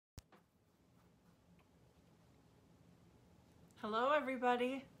Hello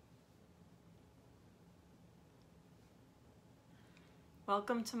everybody.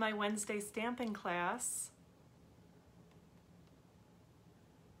 Welcome to my Wednesday stamping class.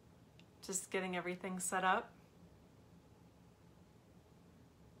 Just getting everything set up.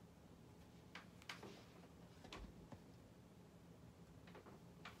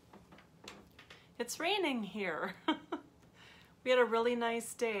 It's raining here. We had a really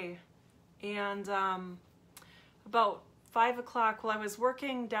nice day, and about 5 o'clock, well, I was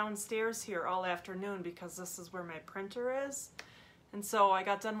working downstairs here all afternoon because this is where my printer is. And so I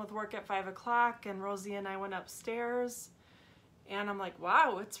got done with work at 5 o'clock, and Rosie and I went upstairs, and I'm like,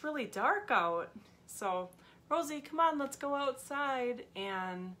 wow, it's really dark out. So, Rosie, come on, let's go outside.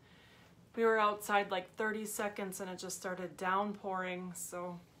 And we were outside like 30 seconds and it just started downpouring.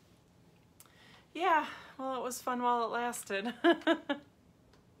 So yeah, well, it was fun while it lasted.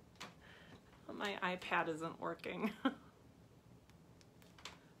 My iPad isn't working.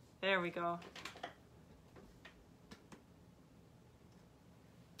 There we go.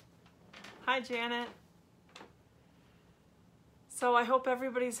 Hi, Janet. So I hope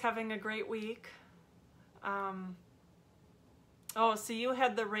everybody's having a great week. Oh, so you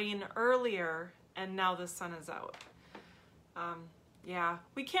had the rain earlier and now the sun is out. Yeah,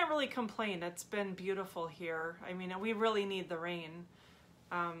 we can't really complain. It's been beautiful here. I mean, we really need the rain.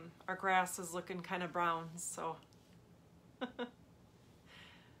 Our grass is looking kind of brown, so.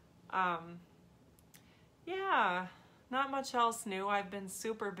 Yeah, not much else new. I've been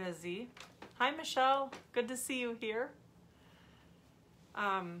super busy. Hi, Michelle. Good to see you here.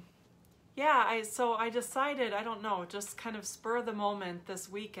 Yeah, so I decided, I don't know, just kind of spur of the moment this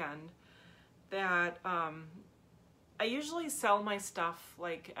weekend that I usually sell my stuff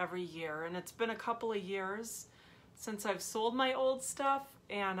like every year, and it's been a couple of years since I've sold my old stuff,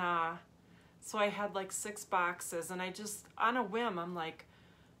 and so I had like 6 boxes, and I just, on a whim, I'm like,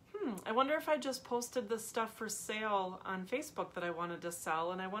 I wonder if I just posted this stuff for sale on Facebook that I wanted to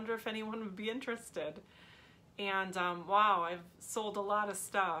sell, and I wonder if anyone would be interested. And wow, I've sold a lot of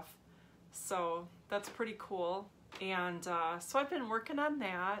stuff, so that's pretty cool. And so I've been working on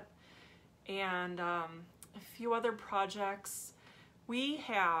that, and a few other projects. We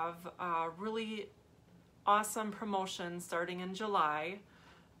have a really awesome promotion starting in July,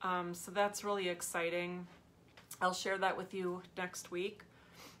 so that's really exciting. I'll share that with you next week.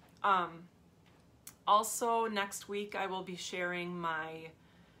 Also next week I will be sharing my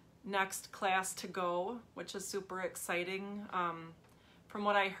next class to go, which is super exciting. From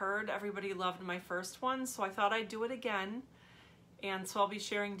what I heard, everybody loved my first one, so I thought I'd do it again. And so I'll be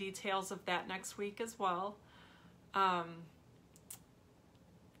sharing details of that next week as well.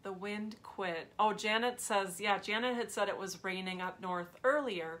 The wind quit. Oh, Janet says, yeah, Janet had said it was raining up north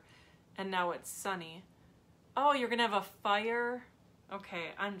earlier and now it's sunny. Oh, you're gonna have a fire?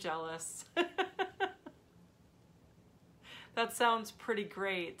 Okay, I'm jealous. That sounds pretty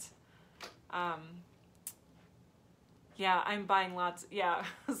great. Yeah, I'm buying lots. Yeah,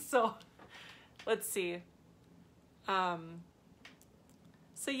 so let's see. So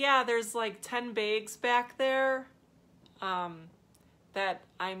yeah, there's like 10 bags back there that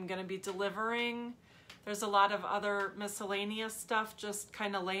I'm gonna be delivering. There's a lot of other miscellaneous stuff just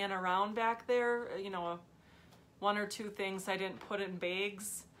kind of laying around back there. You know, 1 or 2 things I didn't put in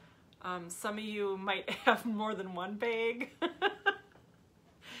bags. Some of you might have more than 1 bag.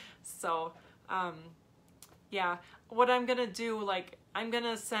 So, yeah, what I'm gonna do, like, I'm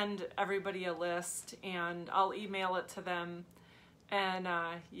gonna send everybody a list and I'll email it to them, and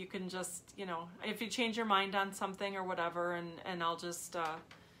you can just, you know, if you change your mind on something or whatever, and I'll just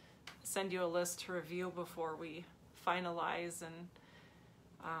send you a list to review before we finalize.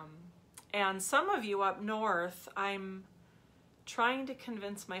 And some of you up north, I'm trying to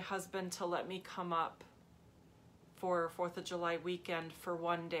convince my husband to let me come up for 4th of July weekend for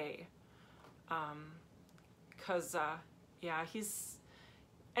 1 day. Cause yeah,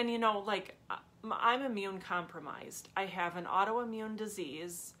 and you know, like, I'm immune compromised. I have an autoimmune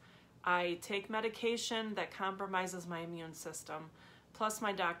disease. I take medication that compromises my immune system. Plus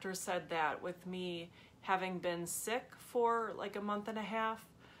my doctor said that with me having been sick for like a month and a half,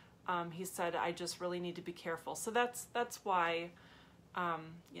 he said I just really need to be careful. So that's why,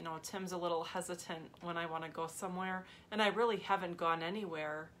 you know, Tim's a little hesitant when I want to go somewhere. And I really haven't gone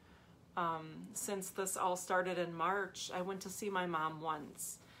anywhere since this all started in March. I went to see my mom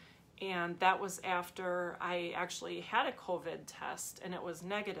once, and that was after I actually had a COVID test, and it was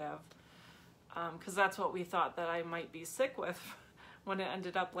negative, because that's what we thought that I might be sick with when it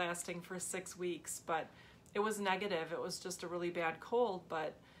ended up lasting for 6 weeks. But it was negative. It was just a really bad cold,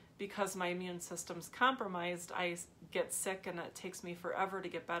 but because my immune system's compromised, I get sick and it takes me forever to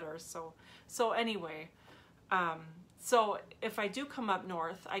get better. So anyway, so if I do come up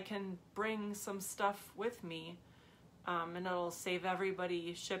north, I can bring some stuff with me, and it'll save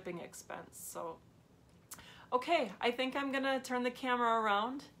everybody shipping expense. So, okay, I think I'm gonna turn the camera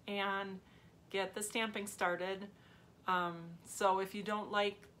around and get the stamping started. So if you don't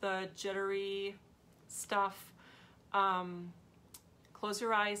like the jittery stuff, close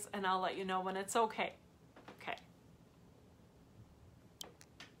your eyes and I'll let you know when it's okay. Okay.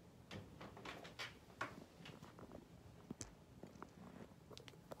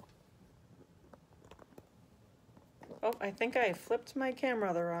 Oh, I think I flipped my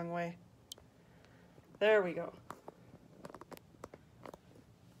camera the wrong way. There we go.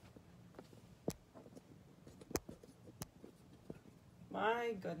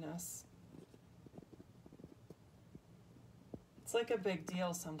 My goodness. It's like a big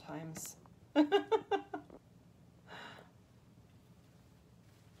deal sometimes.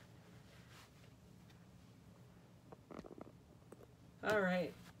 All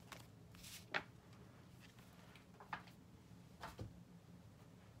right.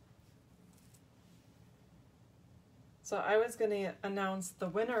 So I was going to announce the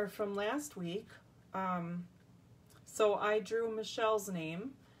winner from last week. So I drew Michelle's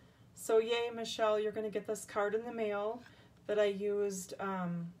name. So yay, Michelle, you're going to get this card in the mail that I used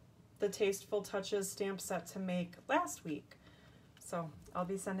the Tasteful Touches stamp set to make last week. So I'll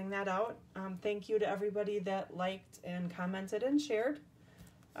be sending that out. Thank you to everybody that liked and commented and shared.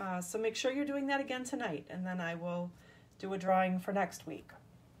 So make sure you're doing that again tonight, and then I will do a drawing for next week.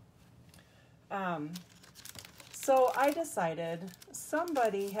 So I decided,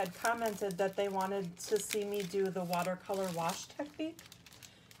 somebody had commented that they wanted to see me do the watercolor wash technique.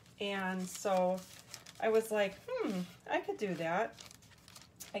 And so I was like, I could do that.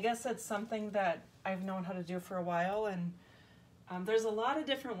 I guess it's something that I've known how to do for a while, and there's a lot of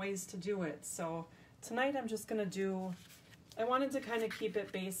different ways to do it. So tonight I'm just gonna do, I wanted to kind of keep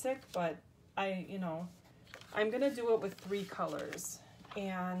it basic, but I'm gonna do it with 3 colors.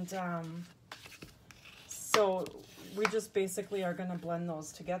 And so we just basically are gonna blend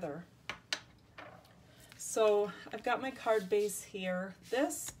those together. So I've got my card base here.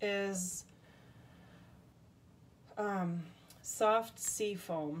 This is soft sea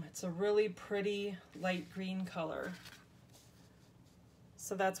foam. It's a really pretty light green color.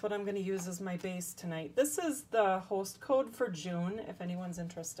 So that's what I'm going to use as my base tonight. This is the host code for June, if anyone's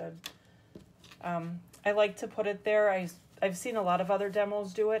interested. I like to put it there. I've seen a lot of other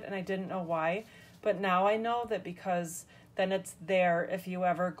demos do it, and I didn't know why. But now I know that, because then it's there if you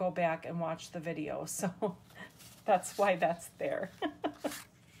ever go back and watch the video. So that's why that's there.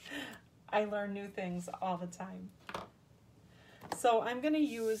 I learn new things all the time. So I'm going to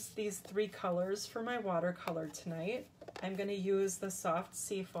use these 3 colors for my watercolor tonight. I'm going to use the soft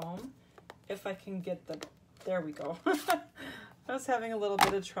sea foam, if I can get the, there we go. I was having a little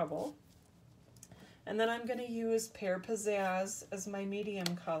bit of trouble. And then I'm going to use Pear Pizzazz as my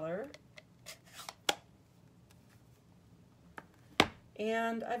medium color.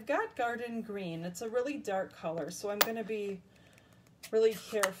 And I've got Garden Green. It's a really dark color, so I'm going to be really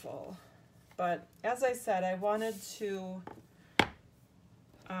careful. But as I said, I wanted to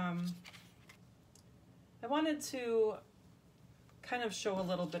kind of show a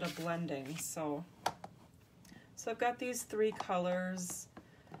little bit of blending. So I've got these 3 colors,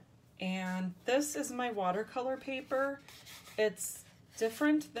 and this is my watercolor paper. It's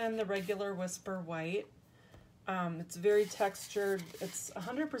different than the regular Whisper White. It's very textured. It's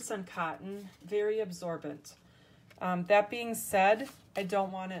 100% cotton, very absorbent. That being said, I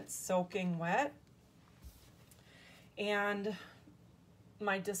don't want it soaking wet. And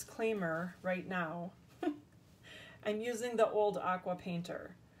my disclaimer right now, I'm using the old Aqua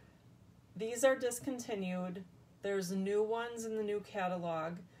Painter. These are discontinued. There's new ones in the new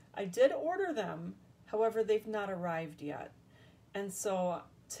catalog. I did order them, however, they've not arrived yet. And so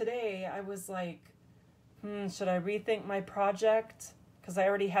today I was like, should I rethink my project? Because I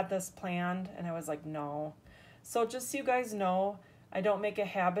already had this planned, and I was like, no. So just so you guys know, I don't make a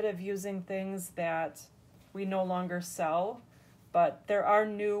habit of using things that we no longer sell, but there are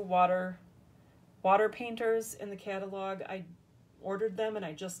new water painters in the catalog. I ordered them and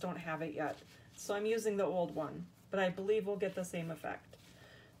I just don't have it yet. So I'm using the old one, but I believe we'll get the same effect.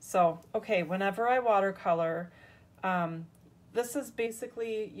 So, okay, whenever I watercolor, this is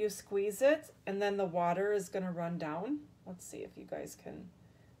basically, you squeeze it and then the water is going to run down. Let's see if you guys can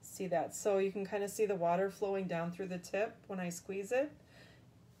see that. So you can kind of see the water flowing down through the tip when I squeeze it.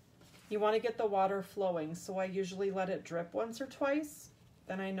 You want to get the water flowing, so I usually let it drip once or twice.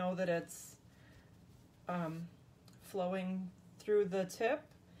 then I know that it's flowing through the tip.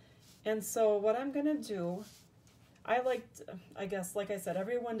 And so what I'm gonna do, I guess, like I said,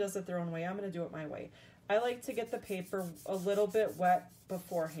 everyone does it their own way. I'm gonna do it my way. I like to get the paper a little bit wet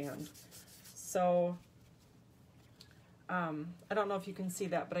beforehand. So I don't know if you can see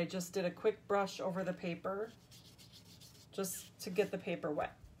that, but I just did a quick brush over the paper just to get the paper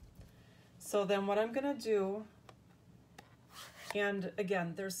wet. So then what I'm gonna do, and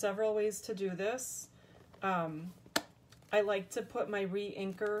again, there's several ways to do this. I like to put my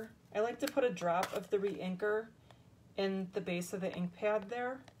re-inker, I like to put a drop of the re-inker in the base of the ink pad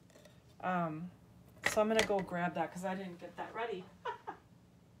there. So I'm gonna go grab that because I didn't get that ready.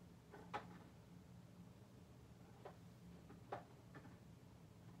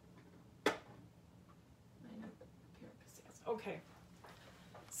 Okay,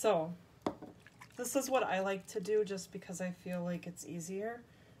 so this is what I like to do just because I feel like it's easier.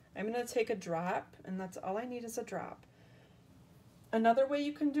 I'm gonna take a drop, and that's all I need is a drop. Another way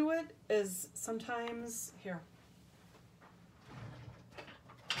you can do it is sometimes,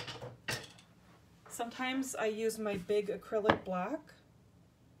 sometimes I use my big acrylic block,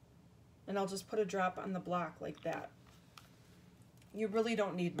 and I'll just put a drop on the block like that. You really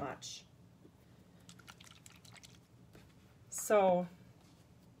don't need much. So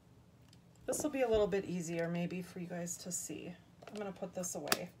this will be a little bit easier maybe for you guys to see. I'm gonna put this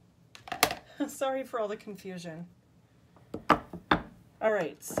away. Sorry for all the confusion. All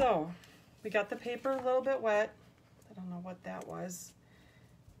right, so we got the paper a little bit wet. I don't know what that was.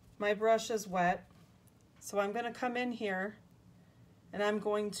 My brush is wet. So I'm gonna come in here and I'm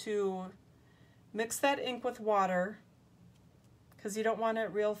going to mix that ink with water because you don't want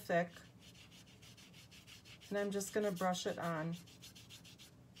it real thick. And I'm just gonna brush it on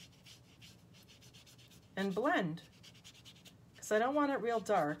and blend because I don't want it real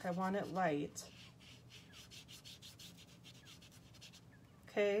dark, I want it light.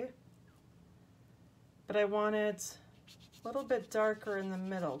 Okay, but I want it a little bit darker in the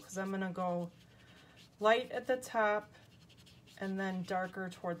middle because I'm gonna go light at the top and then darker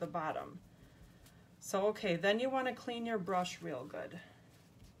toward the bottom. So okay, then you want to clean your brush real good.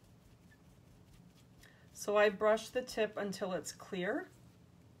 So I brush the tip until it's clear.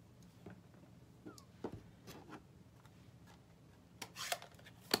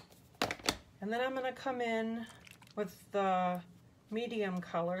 And then I'm going to come in with the medium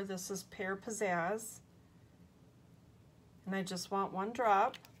color. This is Pear Pizzazz. And I just want one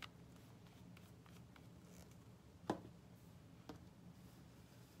drop.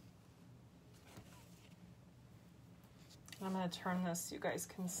 I'm going to turn this so you guys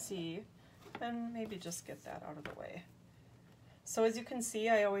can see, and maybe just get that out of the way. So as you can see,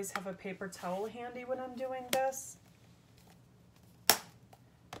 I always have a paper towel handy when I'm doing this.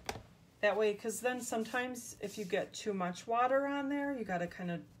 That way, because then sometimes if you get too much water on there, you got to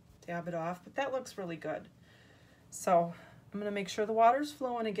kind of dab it off, but that looks really good. So I'm going to make sure the water's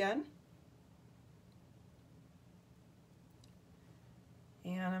flowing again.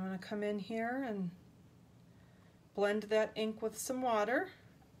 And I'm going to come in here and blend that ink with some water.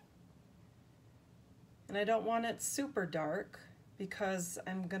 And I don't want it super dark because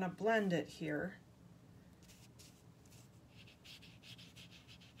I'm going to blend it here.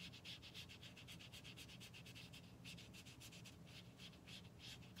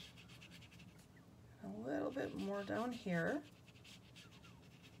 A little bit more down here.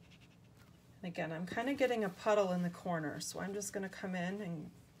 And again, I'm kind of getting a puddle in the corner, so I'm just going to come in and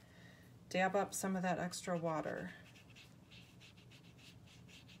dab up some of that extra water.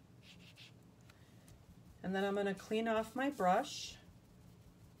 And then I'm going to clean off my brush.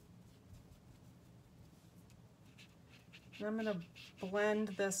 And I'm going to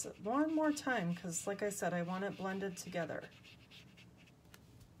blend this one more time because, like I said, I want it blended together.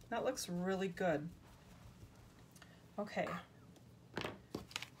 That looks really good. Okay.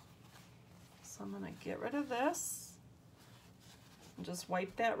 So I'm going to get rid of this and just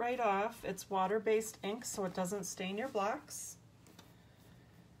wipe that right off. It's water-based ink, so it doesn't stain your blocks.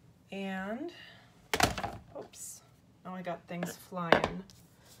 And oops, now I got things flying.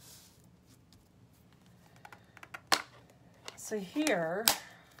 So here,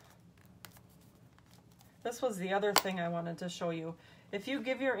 this was the other thing I wanted to show you. If you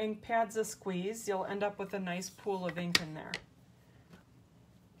give your ink pads a squeeze, you'll end up with a nice pool of ink in there.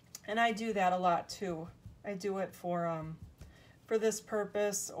 And I do that a lot too. I do it for this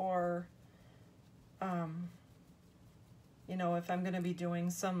purpose, or you know, if I'm going to be doing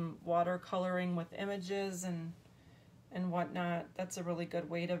some watercoloring with images and whatnot, that's a really good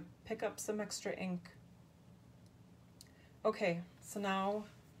way to pick up some extra ink. Okay, So now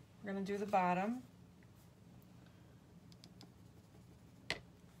we're going to do the bottom.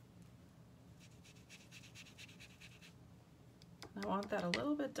 I want that a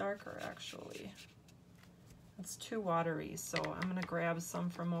little bit darker actually. It's too watery, so I'm going to grab some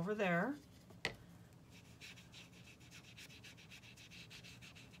from over there.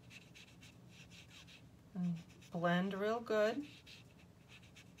 And blend real good.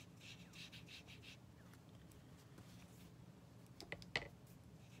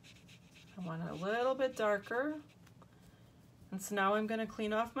 I want it a little bit darker. And so now I'm going to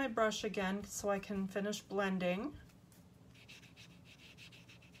clean off my brush again so I can finish blending.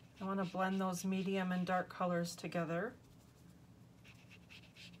 I want to blend those medium and dark colors together.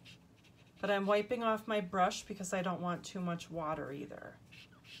 But I'm wiping off my brush because I don't want too much water either.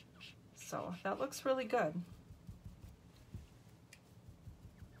 So that looks really good.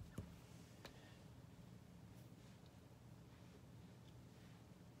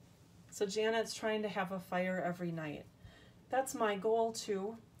 So Janet's trying to have a fire every night. That's my goal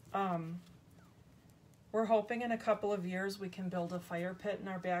too. We're hoping in a couple of years we can build a fire pit in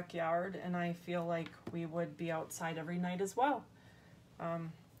our backyard, and I feel like we would be outside every night as well.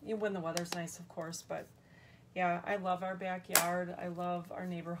 When the weather's nice, of course, but yeah, I love our backyard. I love our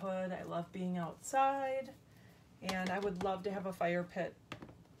neighborhood. I love being outside, and I would love to have a fire pit.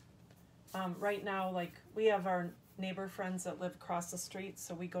 Right now, like, we have our neighbor friends that live across the street,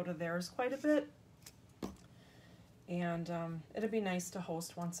 so we go to theirs quite a bit. And it'd be nice to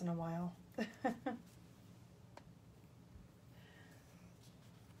host once in a while.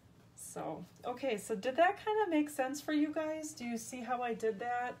 So, okay, so did that kind of make sense for you guys? Do you see how I did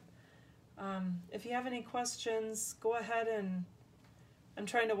that? If you have any questions, go ahead, and I'm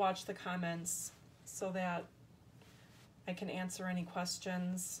trying to watch the comments so that I can answer any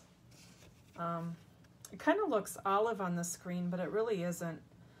questions. It kind of looks olive on the screen, but it really isn't.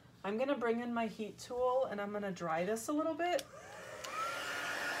 I'm going to bring in my heat tool and I'm going to dry this a little bit.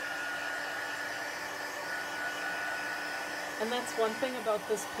 And that's one thing about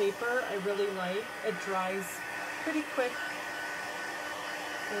this paper I really like. It dries pretty quick.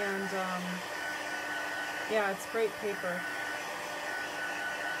 And yeah, it's great paper.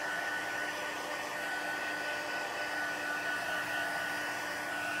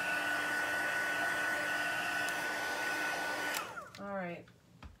 All right.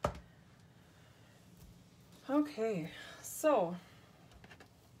 Okay, so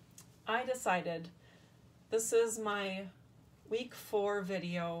I decided this is my week 4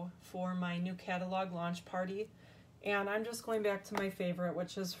 video for my new catalog launch party, and I'm just going back to my favorite,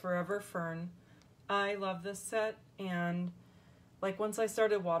 which is Forever Fern. I love this set, and like once I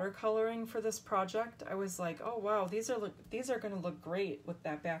started watercoloring for this project, I was like, oh wow, these are going to look great with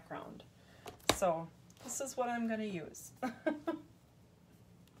that background. So this is what I'm going to use.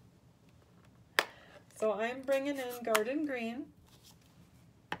 So I'm bringing in Garden Green,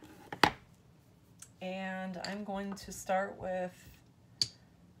 and I'm going to start with,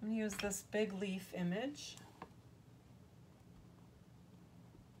 I'm going to use this big leaf image.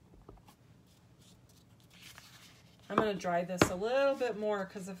 I'm going to dry this a little bit more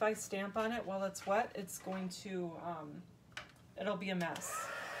because if I stamp on it while it's wet, it's going to, it'll be a mess.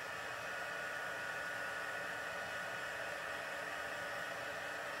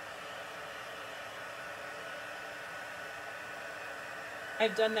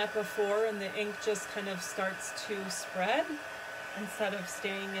 I've done that before and the ink just kind of starts to spread instead of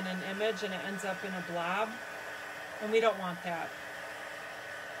staying in an image, and it ends up in a blob, and we don't want that.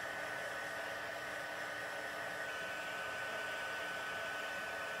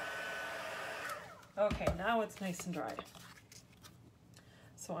 Okay, now it's nice and dry.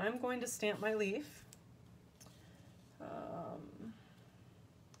 So I'm going to stamp my leaf. I'm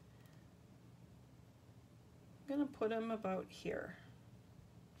going to put him about here.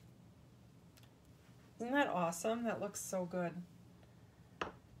 Isn't that awesome? That looks so good.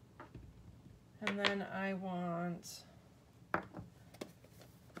 And then I want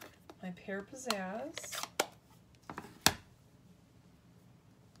my Pear Pizzazz.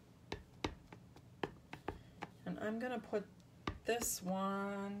 And I'm going to put this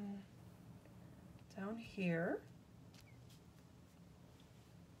one down here.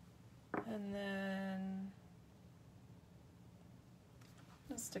 And then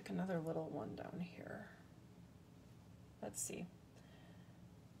I'll stick another little one down here. Let's see.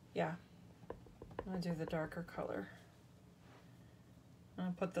 Yeah, I'm gonna do the darker color. I'm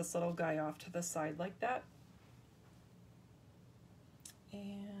gonna put this little guy off to the side like that.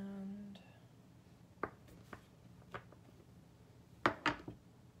 And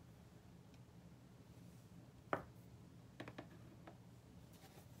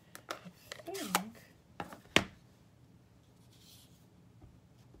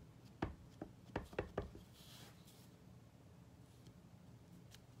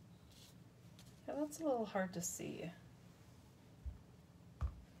That's a little hard to see.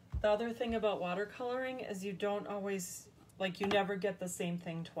 The other thing about watercoloring is you don't always, like, you never get the same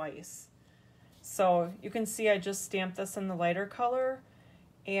thing twice. So you can see I just stamped this in the lighter color,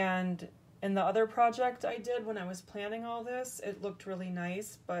 and in the other project I did when I was planning all this, it looked really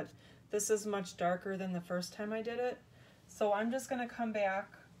nice, but this is much darker than the first time I did it. So I'm just gonna come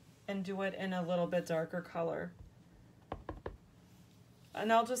back and do it in a little bit darker color.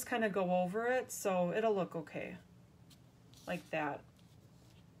 And I'll just kind of go over it so it'll look okay, like that.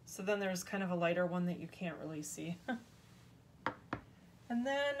 So then there's kind of a lighter one that you can't really see. And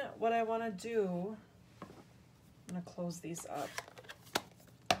then what I want to do, I'm going to close these up.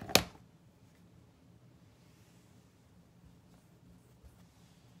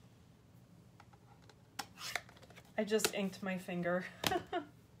 I just inked my finger.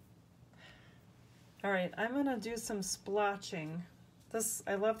 All right, I'm going to do some splotching.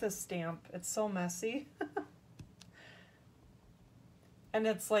 I love this stamp. It's so messy. And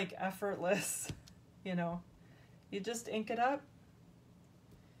it's like effortless, you know. You just ink it up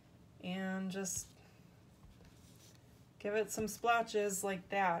and just give it some splotches like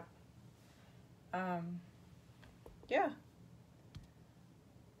that. Yeah.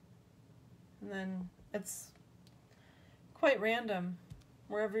 And then it's quite random,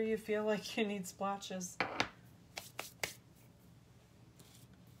 wherever you feel like you need splotches.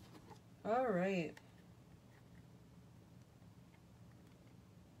 All right.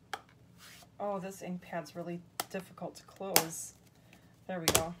 Oh, this ink pad's really difficult to close. There we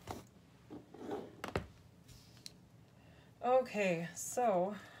go. Okay,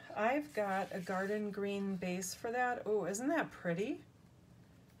 so I've got a garden green base for that. Oh, isn't that pretty?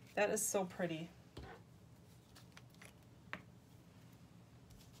 That is so pretty.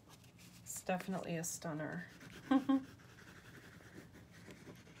 It's definitely a stunner.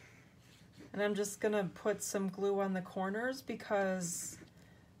 And I'm just gonna put some glue on the corners because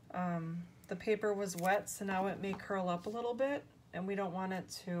the paper was wet, so now it may curl up a little bit, and we don't want it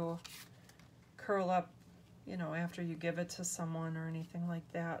to curl up, you know, after you give it to someone or anything like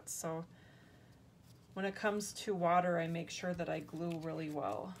that. So when it comes to water, I make sure that I glue really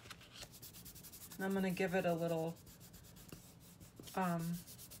well. And I'm gonna give it a little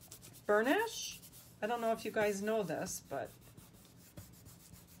burnish. I don't know if you guys know this, but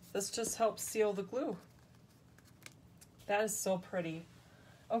this just helps seal the glue. That is so pretty.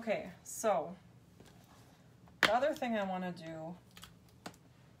 Okay, so the other thing I want to do,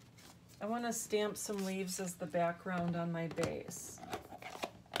 I want to stamp some leaves as the background on my base.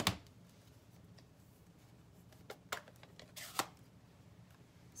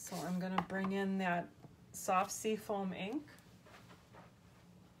 So I'm going to bring in that soft seafoam ink.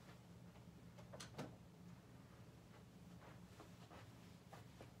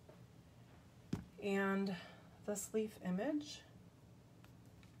 And this leaf image.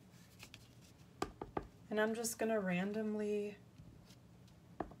 And I'm just going to randomly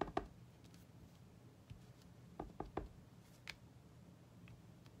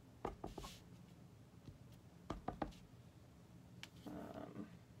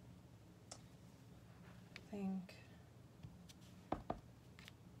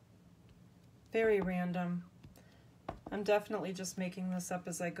very random. I'm definitely just making this up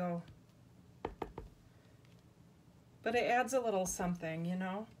as I go. But it adds a little something, you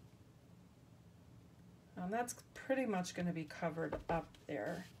know? That's pretty much going to be covered up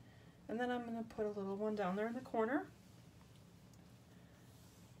there. And then I'm going to put a little one down there in the corner.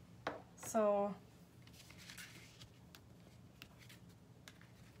 So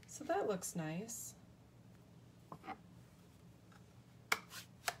that looks nice.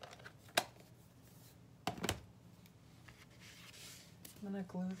 I'm going to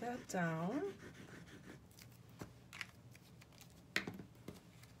glue that down.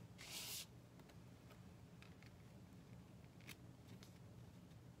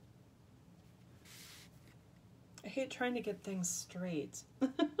 I hate trying to get things straight. There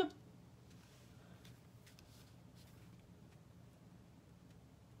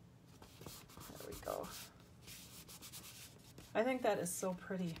we go. I think that is so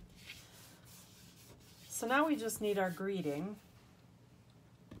pretty. So now we just need our greeting.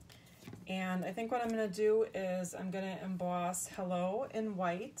 And I think what I'm going to do is I'm going to emboss hello in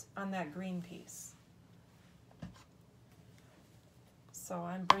white on that green piece. So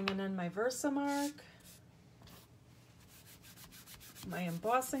I'm bringing in my Versamark, my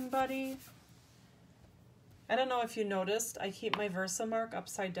embossing buddy. I don't know if you noticed, I keep my Versamark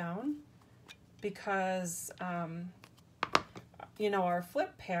upside down because, you know, our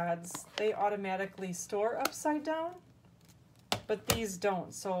flip pads, they automatically store upside down. but these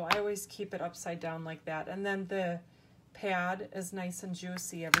don't, so I always keep it upside down like that. And then the pad is nice and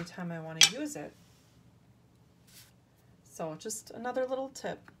juicy every time I want to use it. So just another little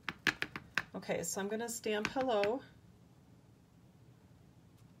tip. Okay, so I'm going to stamp hello.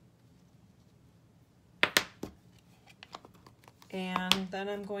 And then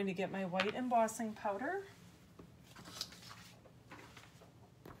I'm going to get my white embossing powder.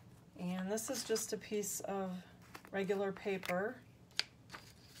 And this is just a piece of regular paper.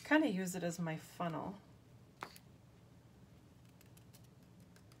 Kind of use it as my funnel.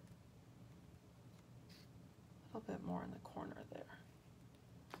 A little bit more in the corner there.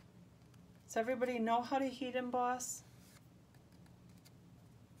 Does everybody know how to heat emboss?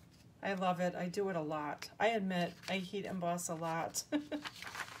 I love it. I do it a lot. I admit I heat emboss a lot.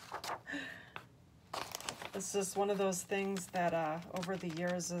 It's just one of those things that over the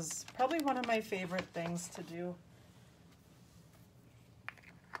years is probably one of my favorite things to do.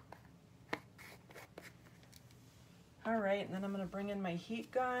 All right, and then I'm going to bring in my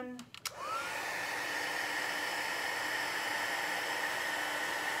heat gun.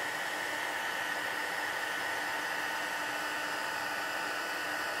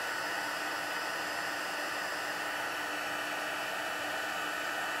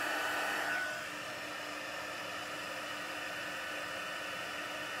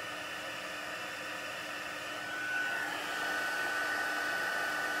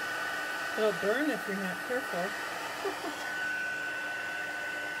 It'll burn if you're not careful.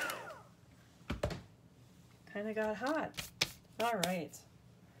 Kind of got hot. All right.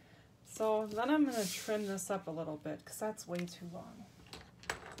 So then I'm going to trim this up a little bit because that's way too long.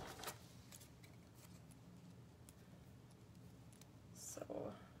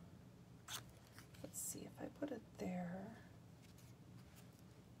 So let's see if I put it there.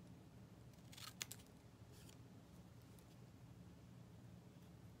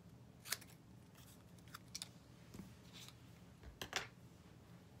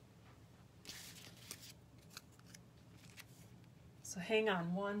 So hang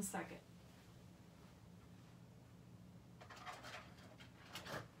on 1 second.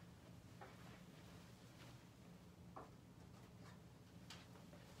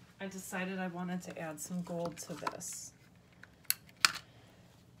 I decided I wanted to add some gold to this.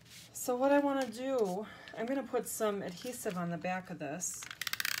 So what I want to do, I'm going to put some adhesive on the back of this.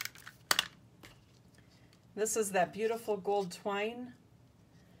 This is that beautiful gold twine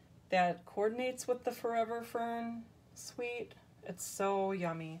that coordinates with the Forever Fern suite. It's so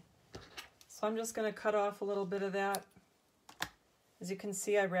yummy. So I'm just going to cut off a little bit of that. As you can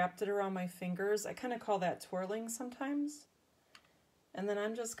see, I wrapped it around my fingers. I kind of call that twirling sometimes. And then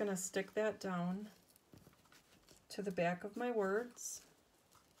I'm just going to stick that down to the back of my words.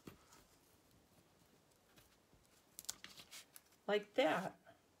 Like that.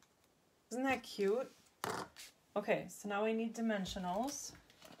 Isn't that cute? Okay, so now I need dimensionals.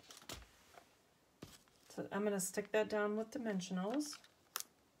 So I'm going to stick that down with dimensionals.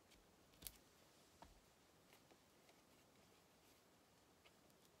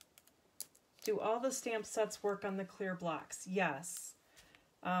 Do all the stamp sets work on the clear blocks? Yes.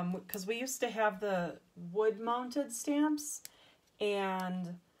 Because we used to have the wood-mounted stamps,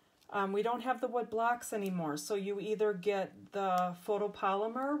 and we don't have the wood blocks anymore. So you either get the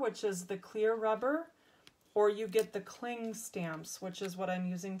photopolymer, which is the clear rubber, or you get the cling stamps, which is what I'm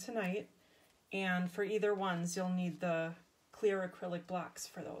using tonight. And for either ones, you'll need the clear acrylic blocks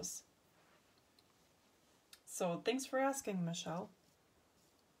for those. So thanks for asking, Michelle.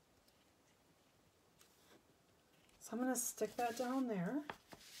 So I'm going to stick that down there.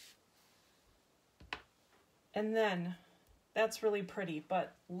 And then, that's really pretty,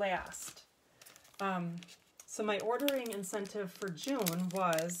 but last. So my ordering incentive for June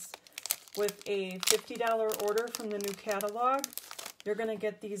was, with a $50 order from the new catalog, you're going to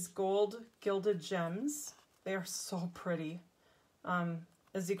get these gold gilded gems. They are so pretty.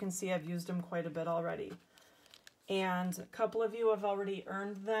 As you can see, I've used them quite a bit already. And a couple of you have already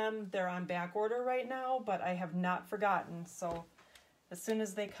earned them. They're on back order right now, but I have not forgotten. So as soon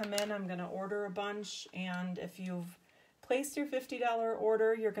as they come in, I'm going to order a bunch. And if you've placed your $50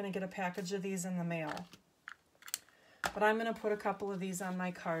 order, you're going to get a package of these in the mail. But I'm going to put a couple of these on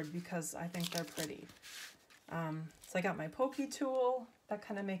my card because I think they're pretty. So I got my pokey tool. That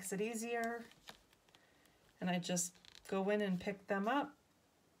kind of makes it easier. And I just go in and pick them up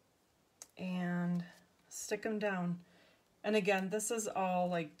and stick them down. And again, this is all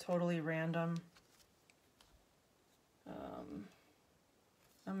like totally random.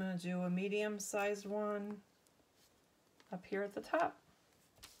 I'm going to do a medium-sized one up here at the top.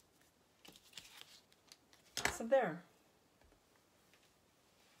 So there.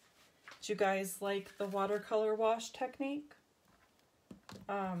 you guys like the watercolor wash technique.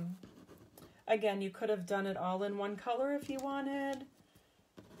 Again, you could have done it all in one color if you wanted.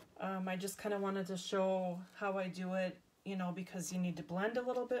 I just kind of wanted to show how I do it, you know, because you need to blend a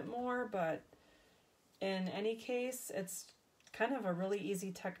little bit more, but in any case, it's kind of a really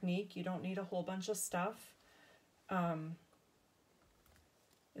easy technique. You don't need a whole bunch of stuff. The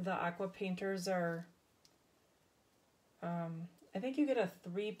aqua painters are, I think you get a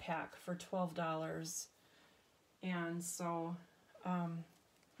 3-pack for $12. And so,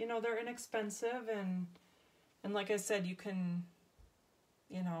 you know, they're inexpensive, and like I said, you can,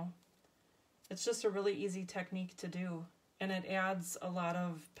 you know, it's just a really easy technique to do, and it adds a lot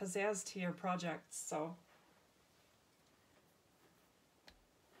of pizzazz to your projects. So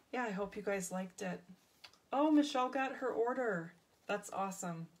yeah, I hope you guys liked it. Oh, Michelle got her order. That's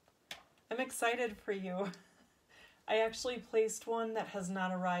awesome. I'm excited for you. I actually placed one that has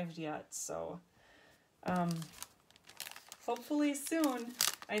not arrived yet, so hopefully soon.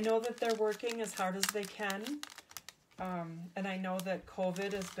 I know that they're working as hard as they can, and I know that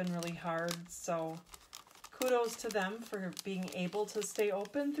COVID has been really hard, so kudos to them for being able to stay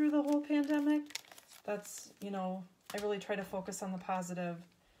open through the whole pandemic. That's, you know, I really try to focus on the positive,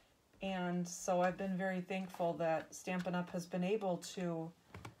 and so I've been very thankful that Stampin' Up! Has been able to,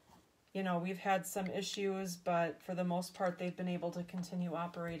 you know, we've had some issues, but for the most part, they've been able to continue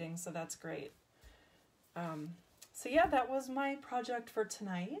operating, so that's great. So yeah, that was my project for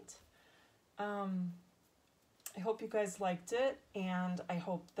tonight. I hope you guys liked it, and I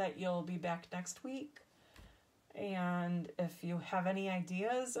hope that you'll be back next week. And if you have any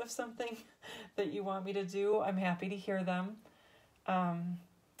ideas of something that you want me to do, I'm happy to hear them.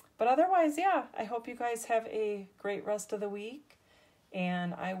 But otherwise, yeah, I hope you guys have a great rest of the week,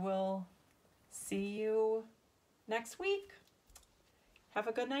 and I will see you next week. Have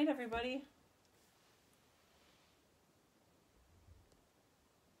a good night, everybody.